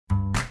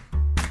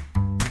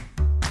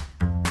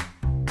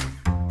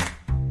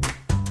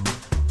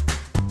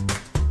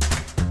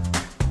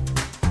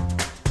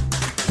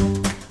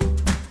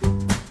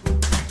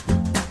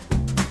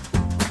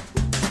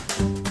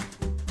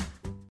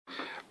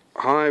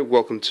Hi,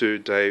 welcome to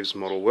Dave's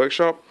Model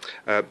Workshop.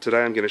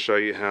 Today I'm going to show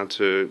you how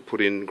to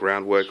put in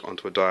groundwork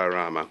onto a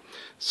diorama.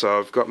 So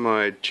I've got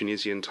my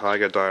Tunisian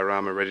tiger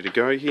diorama ready to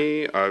go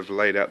here. I've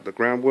laid out the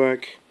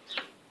groundwork,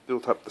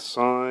 built up the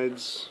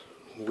sides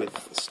with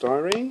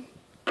styrene,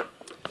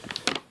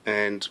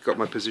 and got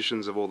my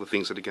positions of all the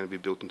things that are going to be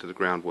built into the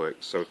groundwork.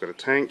 So we've got a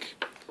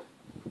tank,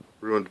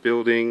 ruined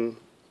building,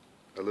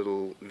 a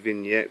little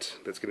vignette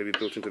that's going to be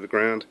built into the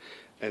ground,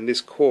 and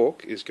this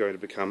cork is going to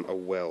become a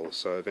well.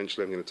 So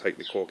eventually I'm going to take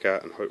the cork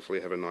out and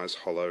hopefully have a nice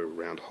hollow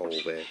round hole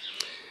there.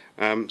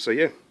 So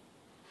yeah,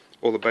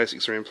 all the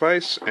basics are in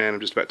place and I'm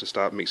just about to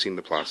start mixing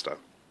the plaster.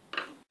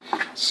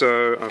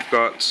 So I've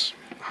got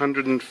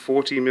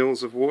 140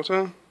 mils of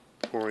water,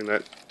 pouring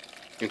that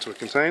into a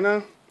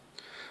container.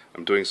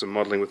 I'm doing some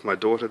modelling with my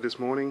daughter this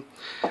morning,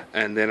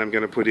 and then I'm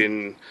going to put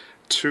in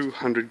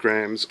 200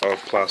 grams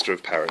of plaster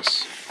of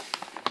Paris.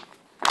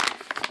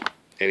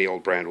 Any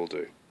old brand will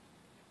do.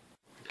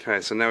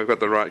 Okay, so now we've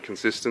got the right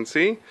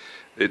consistency.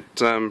 It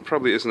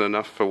probably isn't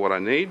enough for what I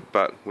need,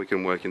 but we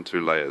can work in 2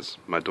 layers.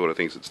 My daughter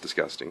thinks it's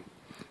disgusting.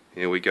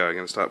 Here we go, I'm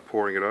going to start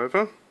pouring it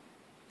over.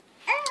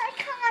 I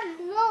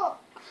can't look.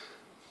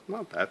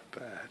 Not that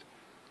bad.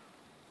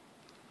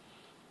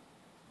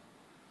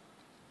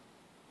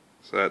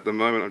 So at the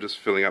moment I'm just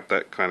filling up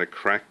that kind of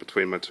crack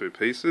between my 2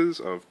 pieces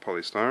of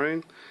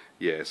polystyrene.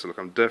 Yeah, so look,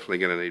 I'm definitely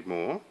going to need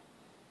more.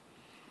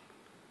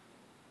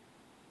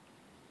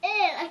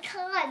 I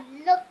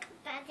can't look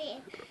at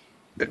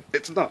it.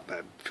 It's not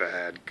that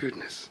bad,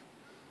 goodness.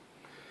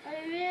 I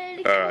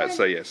really Alright, can't.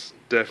 so yes,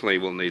 definitely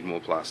we'll need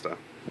more plaster.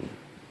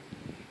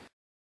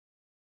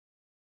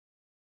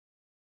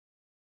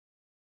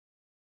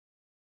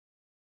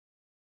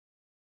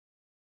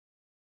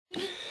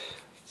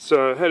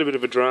 So I had a bit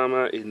of a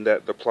drama in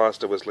that the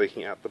plaster was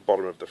leaking out the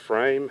bottom of the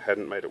frame,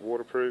 hadn't made it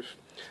waterproof,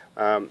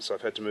 so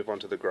I've had to move on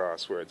to the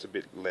grass where it's a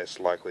bit less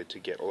likely to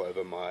get all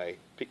over my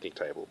picnic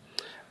table.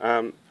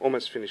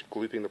 Almost finished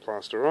glooping the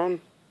plaster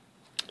on,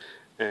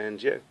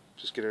 and yeah,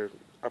 just going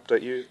to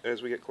update you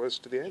as we get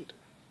closer to the end.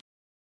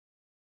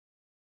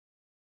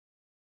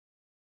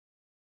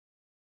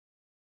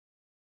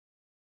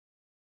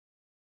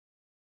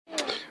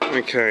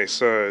 Okay,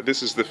 so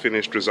this is the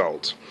finished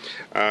result.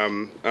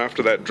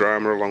 After that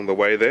drama along the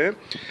way there,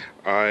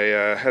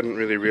 I hadn't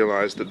really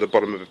realised that the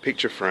bottom of a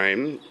picture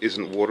frame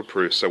isn't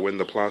waterproof, so when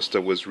the plaster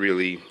was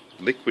really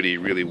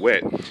liquidy, really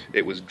wet,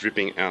 it was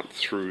dripping out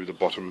through the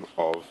bottom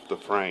of the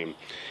frame.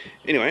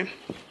 Anyway,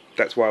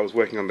 that's why I was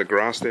working on the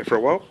grass there for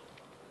a while.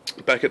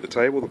 Back at the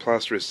table, the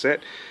plaster is set,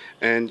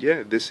 and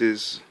yeah, this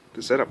is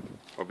the setup.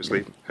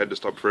 Obviously, had to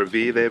stop for a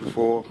beer there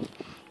before.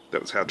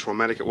 That was how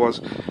traumatic it was,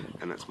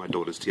 and that's my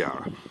daughter's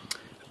tiara.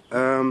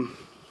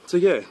 So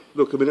yeah,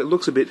 look, I mean, it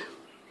looks a bit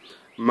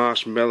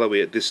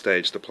marshmallowy at this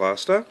stage, the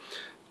plaster,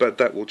 but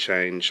that will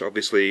change.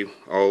 Obviously,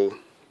 I'll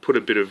put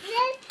a bit of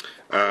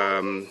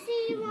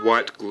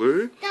white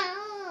glue.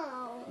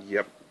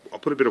 Yep, I'll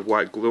put a bit of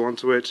white glue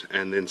onto it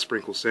and then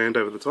sprinkle sand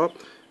over the top,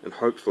 and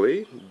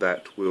hopefully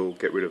that will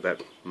get rid of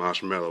that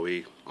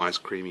marshmallowy, ice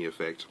creamy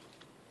effect.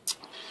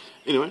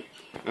 Anyway,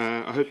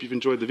 I hope you've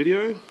enjoyed the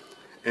video,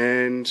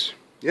 and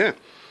yeah,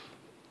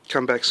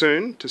 come back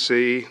soon to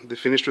see the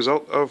finished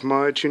result of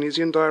my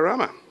Tunisian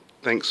diorama.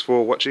 Thanks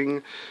for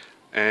watching,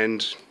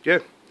 and yeah,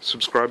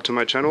 subscribe to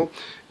my channel.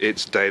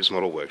 It's Dave's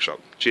Model Workshop.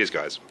 Cheers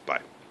guys,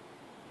 bye.